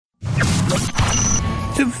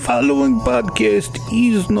The following podcast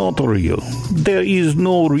is not real. There is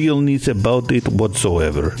no realness about it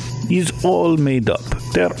whatsoever. It's all made up.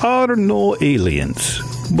 There are no aliens.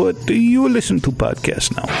 But you listen to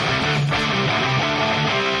podcasts now.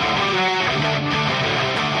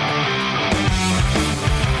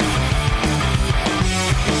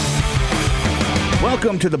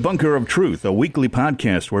 Welcome to the Bunker of Truth, a weekly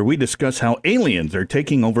podcast where we discuss how aliens are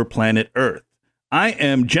taking over planet Earth. I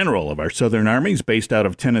am General of our Southern Armies based out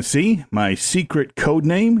of Tennessee. My secret code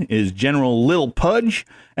name is General Lil Pudge,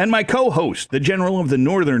 and my co-host, the General of the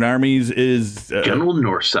Northern Armies, is... General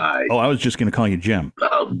Northside. Oh, I was just going to call you Jim.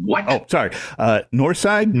 What? Oh, sorry.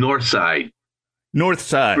 Northside? Northside.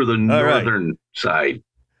 Northside. For the northern side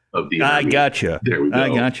of the Army. I gotcha. There we go. I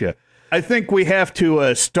gotcha. I think we have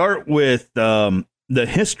to start with the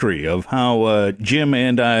history of how Jim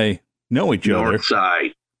and I know each other.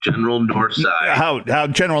 Northside. General Northside. How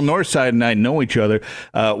General Northside and I know each other.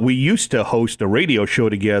 We used to host a radio show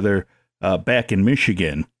together back in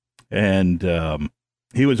Michigan, and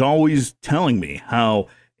he was always telling me how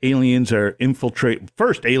aliens are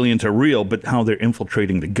First, aliens are real, but how they're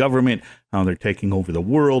infiltrating the government, how they're taking over the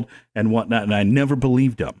world, and whatnot. And I never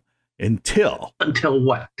believed him until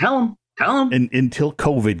what? Tell him. Until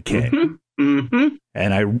COVID came,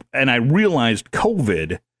 and I realized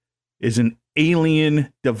COVID is an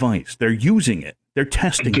alien device. They're using it. They're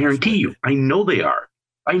testing it. I guarantee you. I know they are.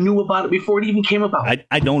 I knew about it before it even came about.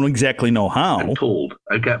 I don't exactly know how. I'm told.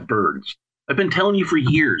 I've got birds. I've been telling you for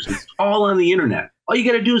years. It's all on the internet. All you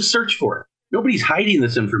got to do is search for it. Nobody's hiding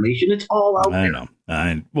this information. It's all out there.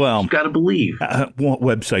 I know. Well, you've got to believe. What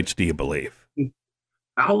websites do you believe?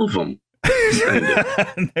 All of them.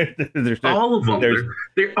 All of them.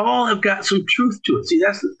 They all have got some truth to it. See,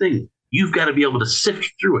 that's the thing. You've got to be able to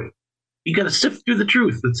sift through it. You got to sift through the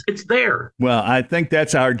truth. It's there. Well, I think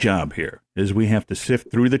that's our job here, is we have to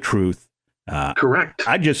sift through the truth. Correct.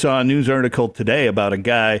 I just saw a news article today about a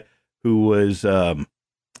guy who was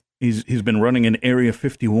he's been running an Area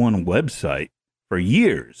 51 website for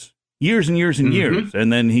years and years.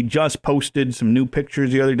 And then he just posted some new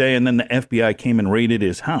pictures the other day, and then the FBI came and raided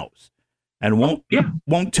his house and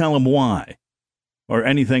won't tell him why or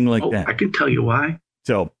anything like that. I can tell you why.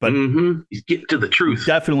 So, but he's getting to the truth.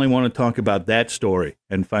 Definitely want to talk about that story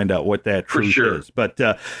and find out what that truth is. But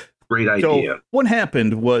great idea. So what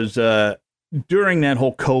happened was during that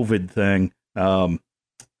whole COVID thing,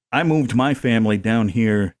 I moved my family down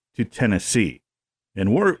here to Tennessee,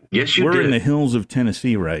 and we're in the hills of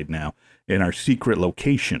Tennessee right now in our secret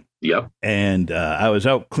location. Yep. And I was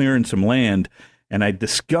out clearing some land, and I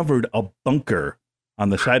discovered a bunker on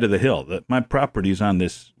the side of the hill. That my property's on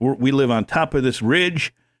this. We live on top of this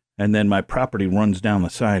ridge, and then my property runs down the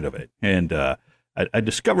side of it. And I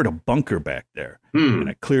discovered a bunker back there, and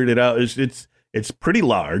I cleared it out. It's pretty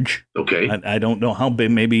large. Okay. I don't know how big.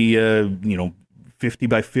 Maybe 50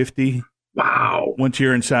 by 50. Wow. Once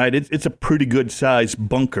you're inside, it's a pretty good size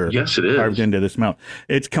bunker. Yes, it is. Carved into this mountain.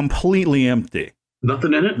 It's completely empty.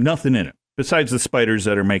 Nothing in it. Nothing in it besides the spiders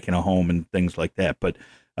that are making a home and things like that. But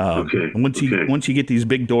once you get these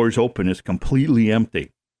big doors open, it's completely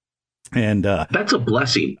empty. And that's a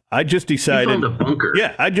blessing. I just decided. You found a bunker.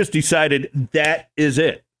 Yeah, I just decided that is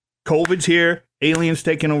it. COVID's here. Aliens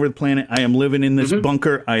taking over the planet. I am living in this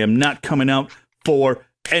bunker. I am not coming out for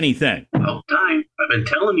anything. Well, time. I've been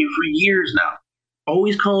telling you for years now.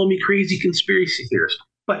 Always calling me crazy conspiracy theorist.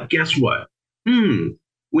 But guess what?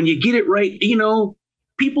 When you get it right,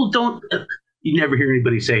 people don't. You never hear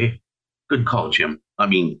anybody say, "Good call, Jim." I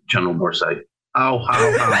mean, General Northside. Ow.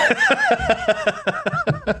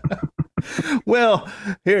 Well,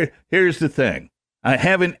 here's the thing. I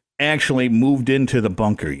haven't actually moved into the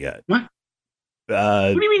bunker yet. What?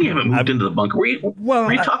 What do you mean you haven't moved into the bunker? Where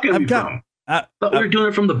are you talking from? I thought we were doing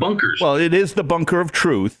it from the bunkers. Well, it is the bunker of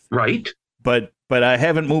truth. Right. But I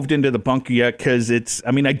haven't moved into the bunker yet because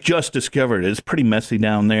I just discovered it. It's pretty messy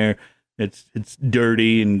down there. It's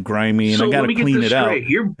dirty and grimy, and I got to clean it out.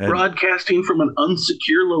 You're broadcasting from an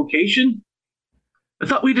unsecure location? I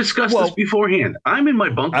thought we discussed this beforehand. I'm in my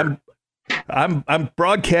bunker. I'm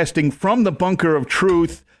broadcasting from the bunker of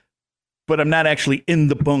truth, but I'm not actually in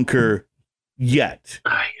the bunker yet.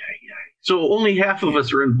 So only half of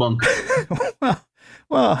us are in bunker.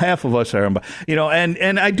 Well, half of us are,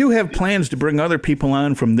 and I do have plans to bring other people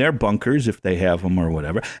on from their bunkers if they have them or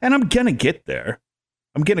whatever. And I'm going to get there.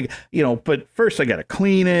 But first I got to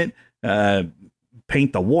clean it,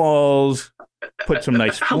 paint the walls, put some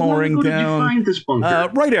nice flooring down. How long ago did you find this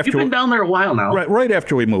bunker? Right after. You've been down there a while now. Right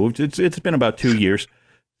after we moved. It's been about 2 years.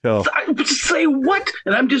 So I say what?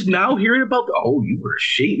 And I'm just now hearing about. You were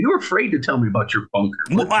ashamed. You were afraid to tell me about your bunker.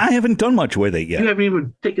 well, I haven't done much with it yet. You haven't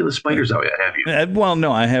even taken the spiders out yet, have you? Well,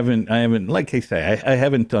 no, I haven't. Like I say, I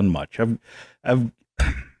haven't done much. I've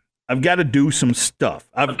got to do some stuff.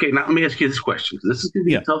 Okay, now let me ask you this question, because this is going to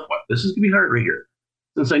be a tough one. This is going to be hard right here.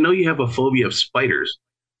 Since I know you have a phobia of spiders,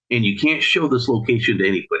 and you can't show this location to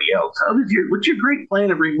anybody else, what's your great plan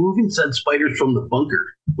of removing said spiders from the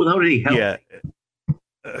bunker without any help? Yeah.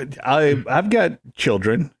 I've got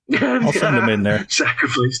children. I'll send them in there.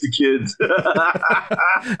 Sacrifice the kids.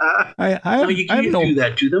 No, you can't do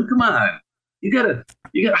that to them. Come on. You gotta.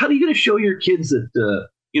 How are you gonna show your kids that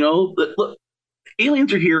that look,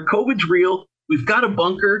 aliens are here, COVID's real, we've got a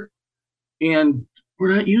bunker, and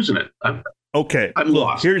we're not using it? I'm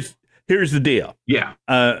lost. Here's the deal. Yeah.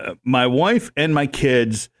 My wife and my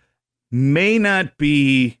kids may not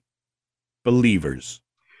be believers.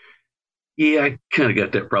 Yeah, I kind of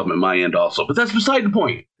got that problem at my end also, but that's beside the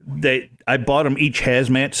point. I bought them each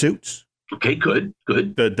hazmat suits. Okay, good.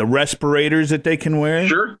 The respirators that they can wear.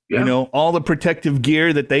 Sure. Yeah. All the protective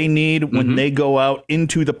gear that they need when they go out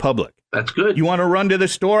into the public. That's good. You want to run to the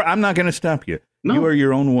store? I'm not going to stop you. No. You are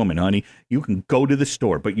your own woman, honey. You can go to the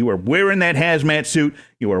store, but you are wearing that hazmat suit.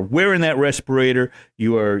 You are wearing that respirator.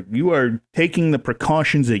 You are taking the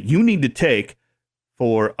precautions that you need to take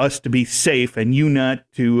for us to be safe and you not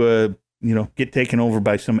to get taken over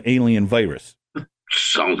by some alien virus.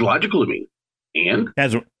 Sounds logical to me. And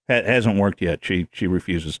hasn't worked yet. She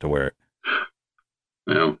refuses to wear it.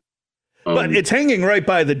 Well, but it's hanging right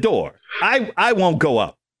by the door. I won't go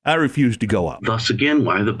up. I refuse to go up. Thus again,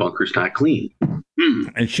 why the bunker's not clean.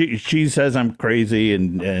 And she says I'm crazy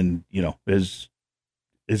and is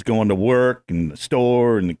going to work and the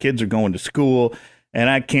store and the kids are going to school and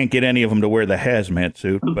I can't get any of them to wear the hazmat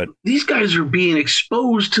suit. But these guys are being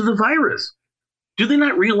exposed to the virus. Do they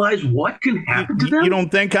not realize what can happen to them? You don't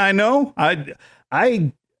think I know? I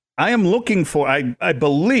am looking for. I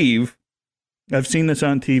believe I've seen this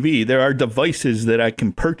on TV. There are devices that I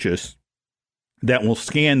can purchase that will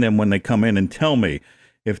scan them when they come in and tell me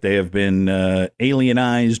if they have been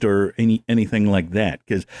alienized or anything like that.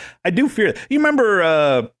 Because I do fear. You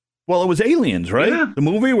remember? It was Aliens, right? Yeah. The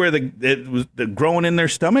movie where it was growing in their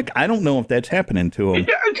stomach. I don't know if that's happening to them.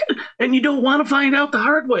 And you don't want to find out the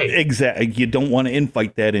hard way. Exactly. You don't want to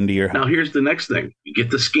invite that into your house. Now, here's the next thing. You get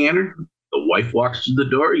the scanner. The wife walks to the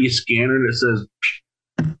door. You scan her and it says,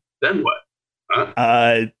 then what?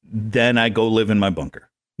 Huh? Then I go live in my bunker,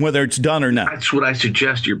 whether it's done or not. That's what I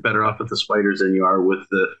suggest. You're better off with the spiders than you are with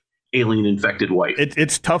the alien-infected wife.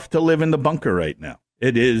 It's tough to live in the bunker right now.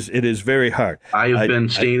 It is very hard. I have been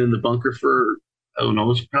staying in the bunker for,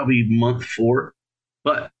 it's probably month 4,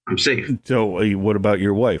 but I'm safe. So what about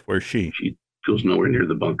your wife? Where's she? She goes nowhere near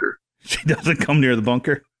the bunker. She doesn't come near the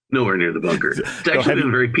bunker? Nowhere near the bunker. It's actually been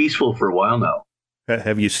very peaceful for a while now.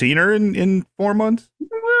 Have you seen her in 4 months?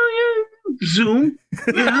 Well, yeah. Zoom.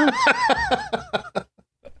 Yeah.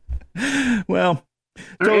 Well,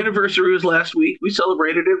 our anniversary was last week. We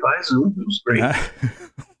celebrated it by Zoom. It was great.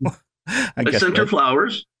 I sent her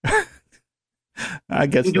flowers. I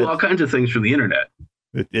guess you can do all kinds of things for the internet.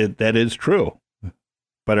 That is true.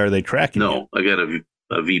 But are they tracking you? No, I got a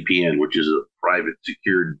VPN, which is a private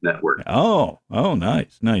secured network. Oh,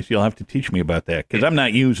 nice. You'll have to teach me about that because I'm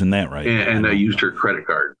not using that right now. And I used her credit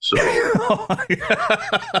card. So,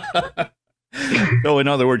 so in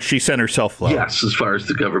other words, she sent herself flowers. Yes, as far as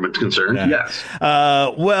the government's concerned, yes.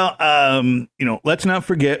 Let's not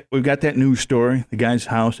forget we've got that news story. The guy's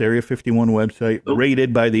house, Area 51 website,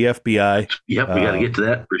 raided by the FBI. Yep, we got to get to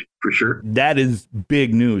that for sure. That is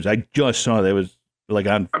big news. I just saw that was like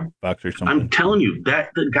on Fox or something. I'm telling you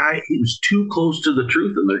that the guy, he was too close to the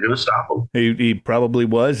truth, and they're going to stop him. He probably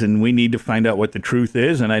was, and we need to find out what the truth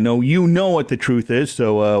is. And I know you know what the truth is,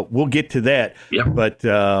 so we'll get to that. Yep. But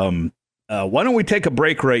why don't we take a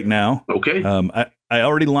break right now? Okay. I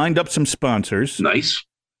already lined up some sponsors. Nice.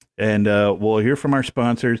 And we'll hear from our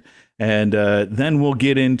sponsors, and then we'll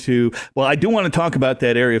get into, I do want to talk about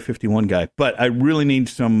that Area 51 guy, but I really need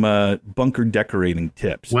some bunker decorating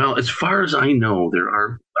tips. Well, as far as I know,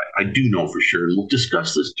 I do know for sure, and we'll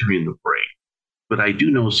discuss this during the break, but I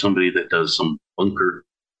do know somebody that does some bunker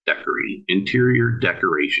decorating, interior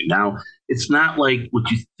decoration. Now, it's not like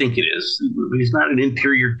what you think it is. He's not an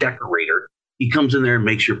interior decorator. He comes in there and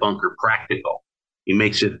makes your bunker practical. He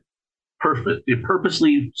makes it perfect. It's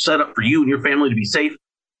purposely set up for you and your family to be safe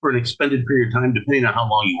for an extended period of time, depending on how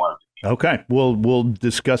long you want it to be. Okay, we'll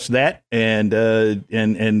discuss that and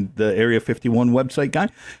the Area 51 website guy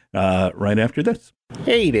right after this.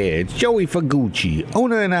 Hey there, it's Joey Faguchi,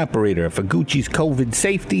 owner and operator of Faguchi's COVID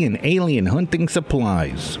Safety and Alien Hunting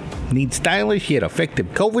Supplies. Need stylish yet effective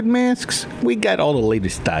COVID masks? We got all the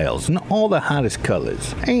latest styles and all the hottest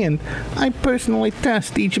colors. And I personally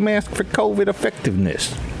test each mask for COVID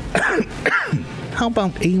effectiveness. How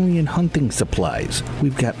about alien hunting supplies?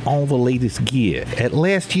 We've got all the latest gear at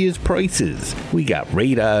last year's prices. We got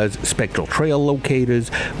radars, spectral trail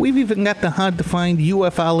locators. We've even got the hard-to-find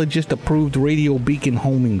ufologist-approved radio beacon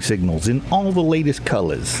homing signals in all the latest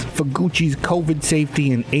colors. Faguchi's COVID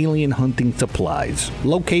Safety and Alien Hunting Supplies,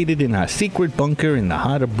 located in our secret bunker in the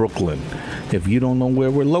heart of Brooklyn. If you don't know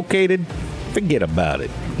where we're located, forget about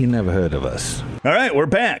it. You never heard of us. All right, we're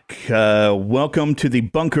back. Welcome to the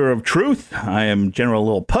Bunker of Truth. I am General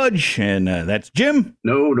Lil Pudge, and that's Jim.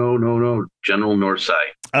 No. General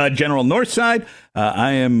Northside. General Northside.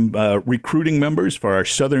 I am recruiting members for our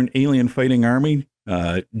Southern Alien Fighting Army.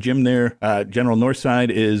 Jim there, General Northside,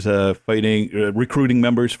 is recruiting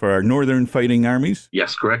members for our Northern Fighting Armies.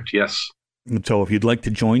 Yes, correct, yes. And so if you'd like to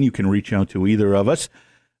join, you can reach out to either of us.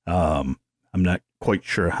 I'm not quite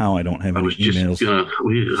sure how. I don't have any emails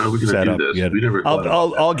set up yet.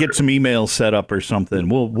 I'll get some emails set up or something.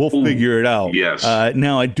 We'll figure it out. Yes.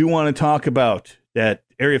 Now I do want to talk about that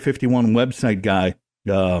Area 51 website guy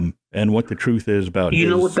and what the truth is about. You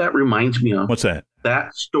know what that reminds me of? What's that?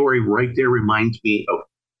 That story right there reminds me of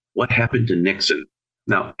what happened to Nixon.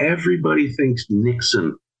 Now everybody thinks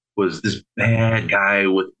Nixon was this bad guy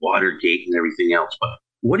with Watergate and everything else, but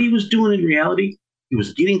what he was doing in reality, he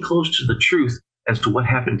was getting close to the truth as to what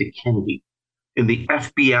happened to Kennedy. And the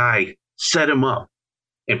FBI set him up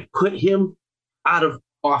and put him out of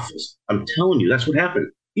office. I'm telling you, that's what happened.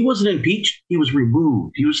 He wasn't impeached. He was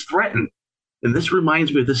removed. He was threatened. And this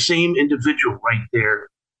reminds me of the same individual right there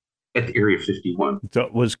at the Area 51. So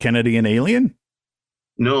was Kennedy an alien?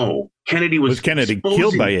 No. Kennedy was Kennedy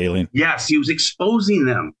killed by alien? Yes, he was exposing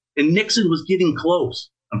them. And Nixon was getting close.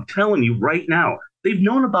 I'm telling you right now. They've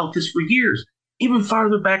known about this for years. Even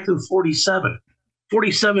farther back than 47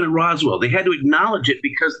 at Roswell. They had to acknowledge it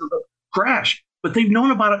because of the crash, but they've known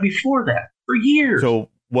about it before that for years. So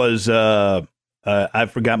was, I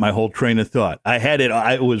forgot my whole train of thought. I had it.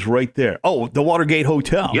 I was right there. Oh, the Watergate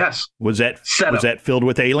Hotel. Yes. Was that filled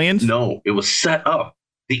with aliens? No, it was set up.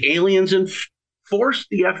 The aliens forced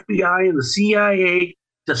the FBI and the CIA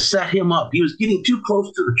to set him up. He was getting too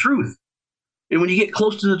close to the truth. And when you get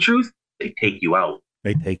close to the truth, they take you out.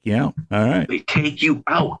 They take you out. All right. They take you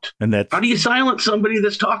out. And that's how do you silence somebody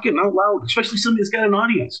that's talking out loud, especially somebody that's got an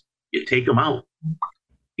audience? You take him out.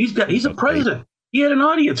 He's a president. He had an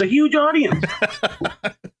audience, a huge audience.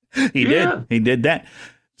 He did that.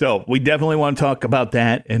 So we definitely want to talk about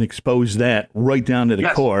that and expose that right down to the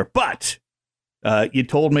core. But you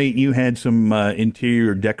told me you had some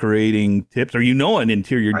interior decorating tips, or an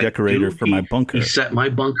interior decorator for my bunker. He set my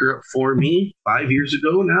bunker up for me 5 years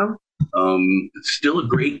ago now. It's still a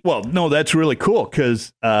great. Well, no, that's really cool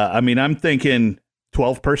because I'm thinking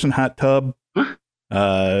 12-person hot tub,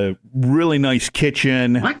 really nice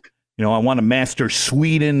kitchen. What? I want a master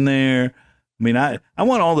suite in there. I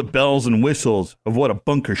want all the bells and whistles of what a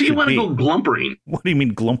bunker should be. You want to go glumpering? What do you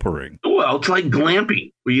mean glumpering? Well, it's like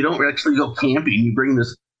glamping, where you don't actually go camping. You bring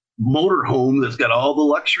this motor home that's got all the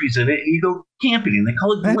luxuries in it, and you go camping, and they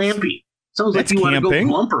call it glamping. Sounds like you want to go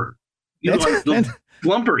glumper. You want to go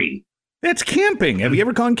glumpering. That's camping. Have you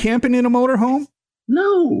ever gone camping in a motorhome?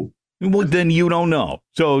 No. Well, then you don't know.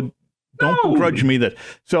 So don't begrudge me that.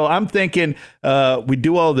 So I'm thinking we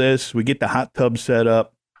do all this. We get the hot tub set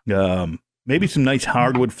up. Maybe some nice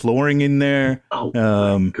hardwood flooring in there. Oh,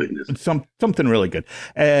 my goodness. Something really good.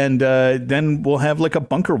 And then we'll have like a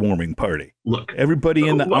bunker warming party. Look. Everybody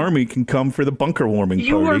in the Army can come for the bunker warming party.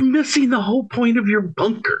 You are missing the whole point of your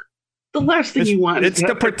bunker. The last thing you want is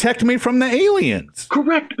to protect me from the aliens.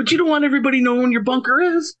 Correct, but you don't want everybody knowing your bunker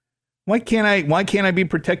is. Why can't I be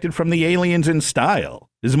protected from the aliens in style?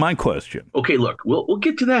 Is my question. Okay, look, we'll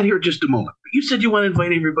get to that here in just a moment. You said you want to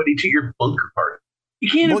invite everybody to your bunker party. You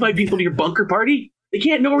can't invite people to your bunker party. They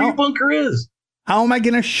can't know where your bunker is. How am I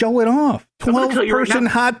going to show it off? 12-person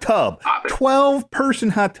hot tub. 12-person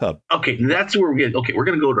hot tub. Okay, that's where we're getting. Okay, we're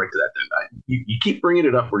going to go right to that then. You keep bringing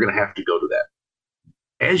it up. We're going to have to go to that.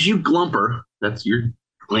 As you glumper, that's your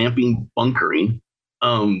glamping, bunkering.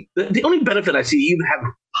 The only benefit I see you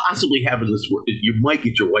possibly have in this world is you might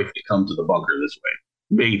get your wife to come to the bunker this way.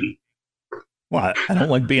 Maybe. Well, I don't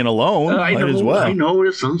like being alone. I know.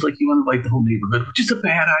 It sounds like you want to invite the whole neighborhood, which is a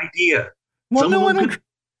bad idea. Well,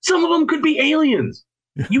 some of them could be aliens.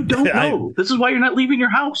 You don't know. This is why you're not leaving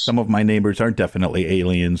your house. Some of my neighbors are definitely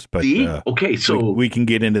aliens, but okay, so we can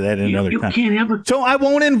get into that another time. You can't have So I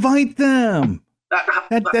won't invite them.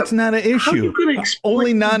 That's not an issue. How are you going to explain?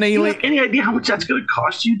 Only non-alien. Do you have any idea how much that's going to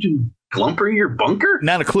cost you to glumper your bunker?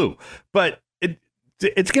 Not a clue. But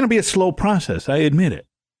it's going to be a slow process. I admit it.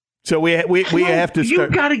 So we have to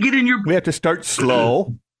start. You got to get in your. We have to start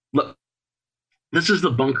slow. Look, this is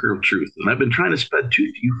the bunker of truth, and I've been trying to spread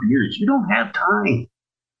truth to you for years. You don't have time.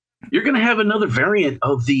 You're going to have another variant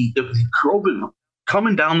of the COVID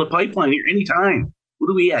coming down the pipeline here anytime.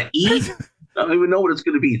 What are we at? E? I don't even know what it's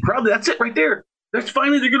going to be. Probably that's it right there. That's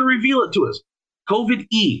finally they're going to reveal it to us. COVID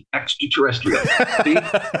E, extraterrestrial. See?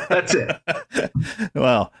 That's it.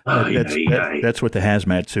 Well, that's what the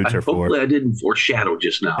hazmat suits are for. Hopefully I didn't foreshadow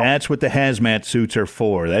just now. That's what the hazmat suits are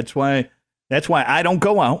for. That's why I don't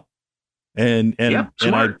go out. And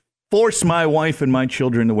I force my wife and my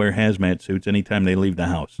children to wear hazmat suits anytime they leave the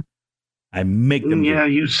house. I make them. Yeah,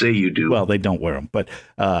 you say you do. Well, they don't wear them, but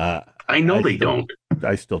I know they don't.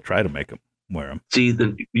 I still try to make them wear them. See,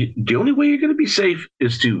 the only way you're going to be safe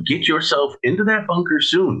is to get yourself into that bunker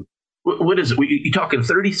soon. What is it? You talking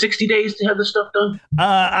 30, 60 days to have this stuff done?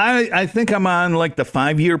 I think I'm on like the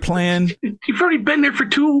 5-year plan. You've already been there for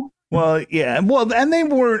 2. Well, yeah. Well, and they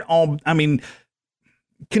weren't all. I mean,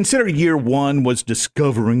 consider year 1 was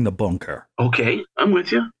discovering the bunker. Okay, I'm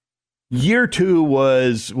with you. Year 2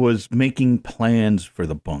 was making plans for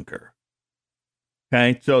the bunker.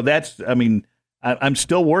 Okay, so that's. I mean, I'm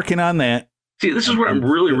still working on that. See, this is where I'm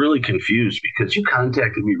really, really confused because you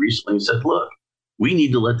contacted me recently and said, look, we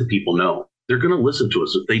need to let the people know. They're going to listen to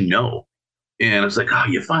us if they know. And it's like, oh,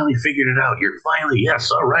 you finally figured it out. You're finally,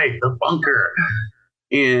 yes, all right, the bunker.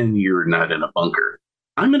 And you're not in a bunker.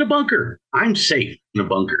 I'm in a bunker. I'm safe in a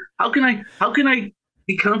bunker. How can I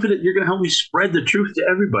be confident you're going to help me spread the truth to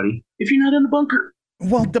everybody if you're not in a bunker?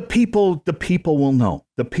 Well, the people will know.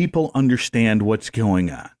 The people understand what's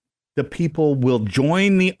going on. The people will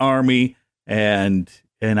join the army and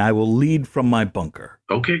I will lead from my bunker.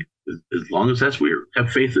 Okay. As long as that's what we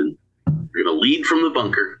have faith in, you're going to lead from the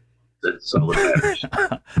bunker. That's all that matters.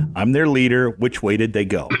 I'm their leader. Which way did they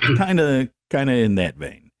go? Kind of in that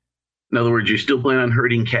vein. In other words, you still plan on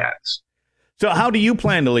herding cats. So how do you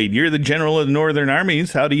plan to lead? You're the general of the Northern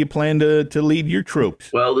Armies. How do you plan to lead your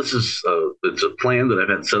troops? Well, this is it's a plan that I've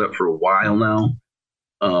had set up for a while now.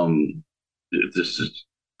 There's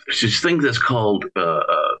this thing that's called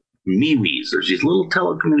MeWes. There's these little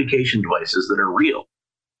telecommunication devices that are real.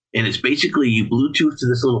 And it's basically you Bluetooth to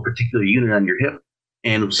this little particular unit on your hip.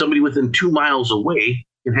 And somebody within 2 miles away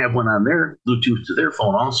can have one on their Bluetooth to their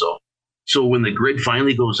phone also. So when the grid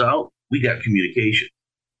finally goes out, we got communication.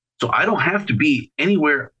 So I don't have to be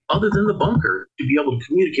anywhere other than the bunker to be able to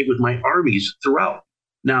communicate with my armies throughout.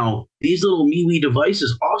 Now, these little MeWe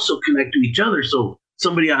devices also connect to each other. So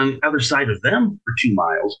somebody on the other side of them for 2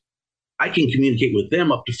 miles, I can communicate with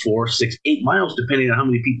them up to 4, 6, 8 miles, depending on how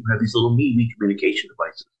many people have these little MeWe communication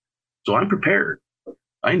devices. So I'm prepared.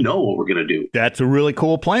 I know what we're going to do. That's a really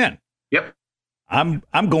cool plan. Yep. I'm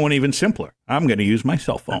going even simpler. I'm going to use my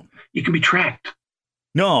cell phone. You can be tracked.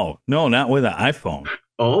 No, not with an iPhone.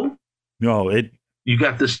 Oh? No, You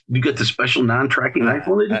got this special non-tracking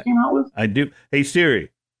iPhone that you came out with? I do. Hey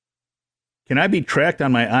Siri, can I be tracked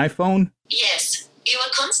on my iPhone? Yes. You are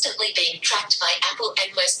constantly being tracked by Apple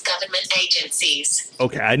and most government agencies.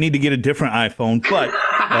 Okay, I need to get a different iPhone, but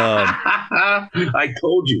I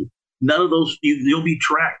told you, none of those, you'll be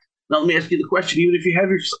tracked. Now, let me ask you the question, even if you have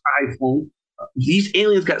your iPhone, these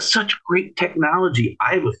aliens got such great technology,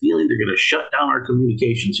 I have a feeling they're going to shut down our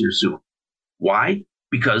communications here soon. Why?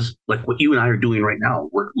 Because like what you and I are doing right now,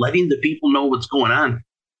 we're letting the people know what's going on,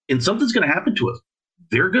 and something's going to happen to us.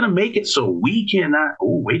 They're going to make it so we cannot,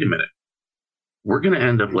 oh, wait a minute. We're going to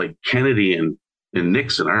end up like Kennedy and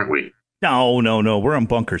Nixon, aren't we? No. We're in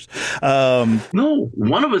bunkers. No,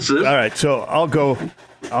 one of us is. All right, so I'll go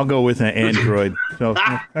with an Android. So,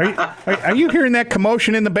 are you hearing that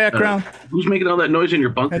commotion in the background? Who's making all that noise in your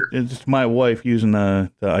bunker? It's my wife using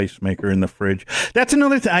the ice maker in the fridge. That's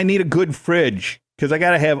another thing. I need a good fridge because I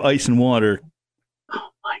got to have ice and water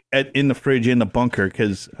in the fridge in the bunker.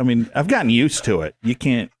 Because I mean, I've gotten used to it. You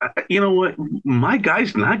can't. You know what? My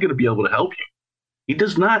guy's not going to be able to help you. He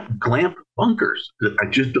does not glamp bunkers.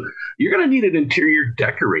 You're going to need an interior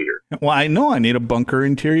decorator. Well, I know I need a bunker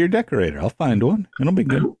interior decorator. I'll find one. It'll be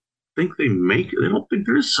good. I don't think they make it. I don't think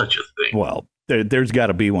there is such a thing. Well, there's got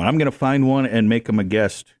to be one. I'm going to find one and make him a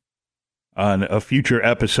guest on a future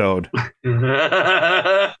episode.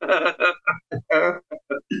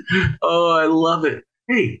 Oh, I love it.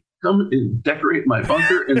 Hey, come and decorate my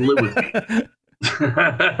bunker and live with me.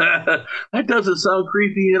 That doesn't sound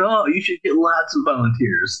creepy at all. You should get lots of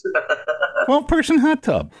volunteers. 12-person hot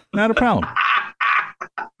tub. Not a problem.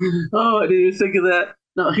 Oh, I didn't even think of that.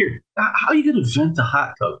 Now, here, how are you going to vent the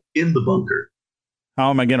hot tub in the bunker? How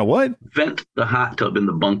am I going to what? Vent the hot tub in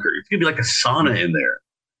the bunker. It's going to be like a sauna in there.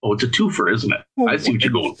 Oh, it's a twofer, isn't it? I see what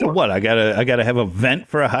you're going for. So what? I gotta have a vent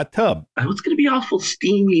for a hot tub. It's going to be awful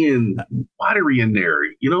steamy and watery in there,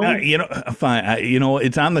 Fine.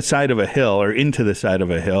 It's on the side of a hill or into the side of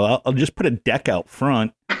a hill. I'll just put a deck out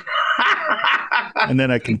front. And then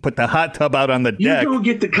I can put the hot tub out on the deck. You don't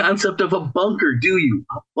get the concept of a bunker, do you?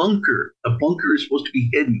 A bunker is supposed to be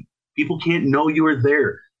hidden. People can't know you are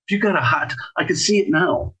there. If you got a hot, I can see it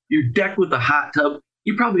now. You're decked with a hot tub.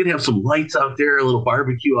 You're probably gonna have some lights out there, a little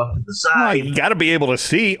barbecue off to the side. Oh, you got to be able to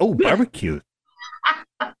see. Oh, barbecue.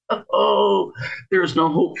 Oh, there's no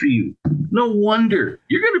hope for you. No wonder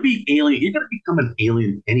you're gonna be alien. You're gonna become an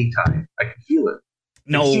alien anytime. I can feel it.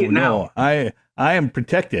 No. I am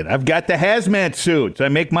protected. I've got the hazmat suits. I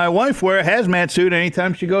make my wife wear a hazmat suit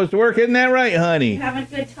anytime she goes to work. Isn't that right, honey? You having a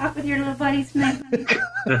good talk with your little buddy Smith?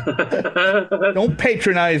 Don't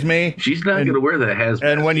patronize me. She's not going to wear that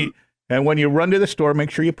hazmat. And when you run to the store, make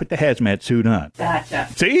sure you put the hazmat suit on. Gotcha.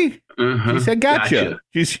 See? She said gotcha.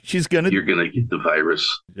 She's gonna. You're gonna get the virus.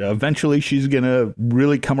 Eventually, she's gonna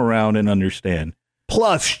really come around and understand.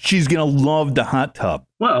 Plus, she's gonna love the hot tub.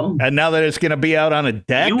 Well, and now that it's gonna be out on a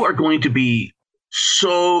deck, you are going to be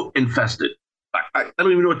so infested. I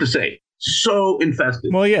don't even know what to say. So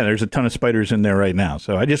infested. Well, yeah, there's a ton of spiders in there right now,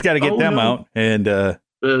 so I just got to get them out. And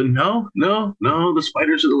no, the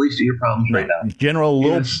spiders are the least of your problems right now. General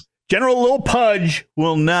Lil Pudge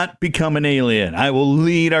will not become an alien. I will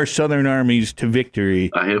lead our Southern armies to victory.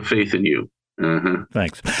 I have faith in you.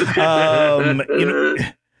 Thanks.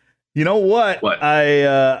 You know what? What?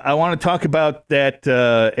 I want to talk about that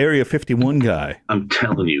Area 51 guy. I'm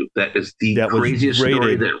telling you, that is the craziest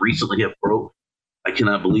story that recently have broke. I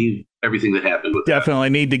cannot believe everything that happened with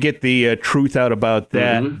Definitely need to get the truth out about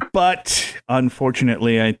that. But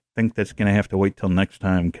unfortunately, I think that's going to have to wait till next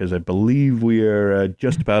time because I believe we are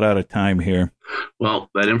just about out of time here.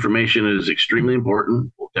 Well, that information is extremely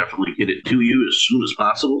important. We'll definitely get it to you as soon as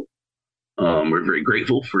possible. We're very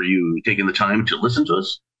grateful for you taking the time to listen to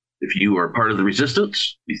us. If you are part of the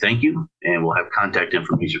resistance, we thank you, and we'll have contact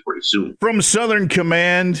information for you soon. From Southern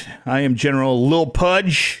Command, I am General Lil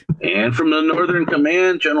Pudge. And from the Northern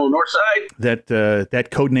Command, General Northside.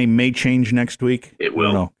 That code name may change next week. It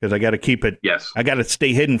will. Because I got to keep it. Yes. I got to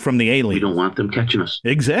stay hidden from the aliens. We don't want them catching us.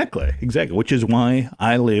 Exactly. Which is why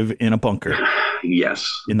I live in a bunker. Yes.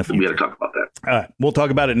 In the future. We got to talk about that. All right. We'll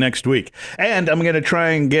talk about it next week. And I'm going to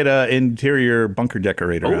try and get an interior bunker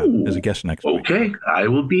decorator on as a guest next week. Okay. I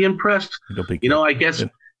will be impressed. I guess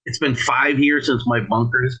it's been 5 years since my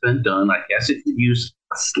bunker has been done. I guess it could use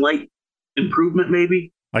a slight improvement,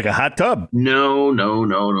 maybe. Like a hot tub? No.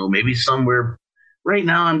 Maybe somewhere. Right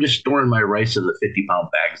now, I'm just storing my rice in the 50-pound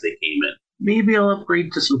bags they came in. Maybe I'll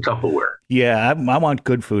upgrade to some Tupperware. Yeah, I want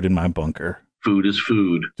good food in my bunker. Food is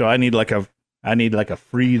food. So I need like a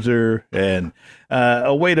freezer and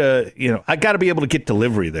a way to, I got to be able to get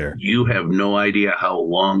delivery there. You have no idea how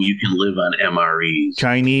long you can live on MREs.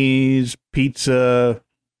 Chinese, pizza,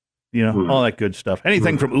 all that good stuff.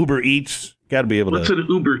 Anything from Uber Eats, got to be able to. What's an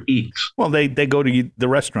Uber Eats? Well, they go to the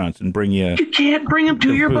restaurants and bring you. You can't bring them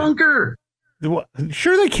to your bunker. Well,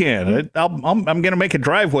 sure they can. I'm going to make a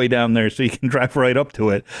driveway down there so you can drive right up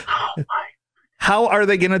to it. Oh, my. How are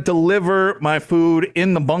they going to deliver my food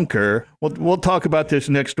in the bunker? We'll talk about this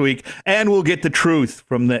next week, and we'll get the truth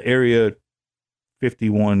from the Area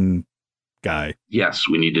 51 guy. Yes,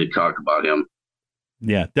 we need to talk about him.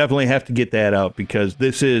 Yeah, definitely have to get that out because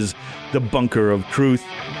this is the bunker of truth.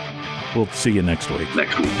 We'll see you next week.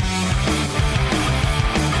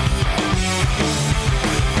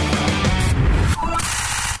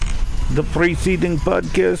 The preceding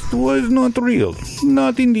podcast was not real,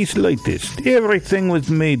 not in the slightest. Everything was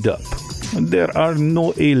made up. There are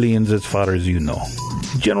no aliens as far as you know.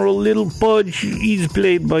 General Lil Pudge is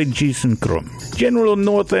played by Jason Crum. General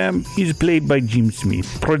Northam is played by Jim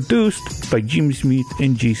Smith. Produced by Jim Smith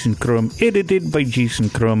and Jason Crum. Edited by Jason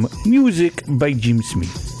Crum. Music by Jim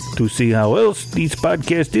Smith. To see how else this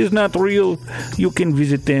podcast is not real, you can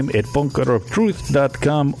visit them at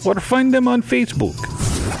bunkeroftruth.com or find them on Facebook.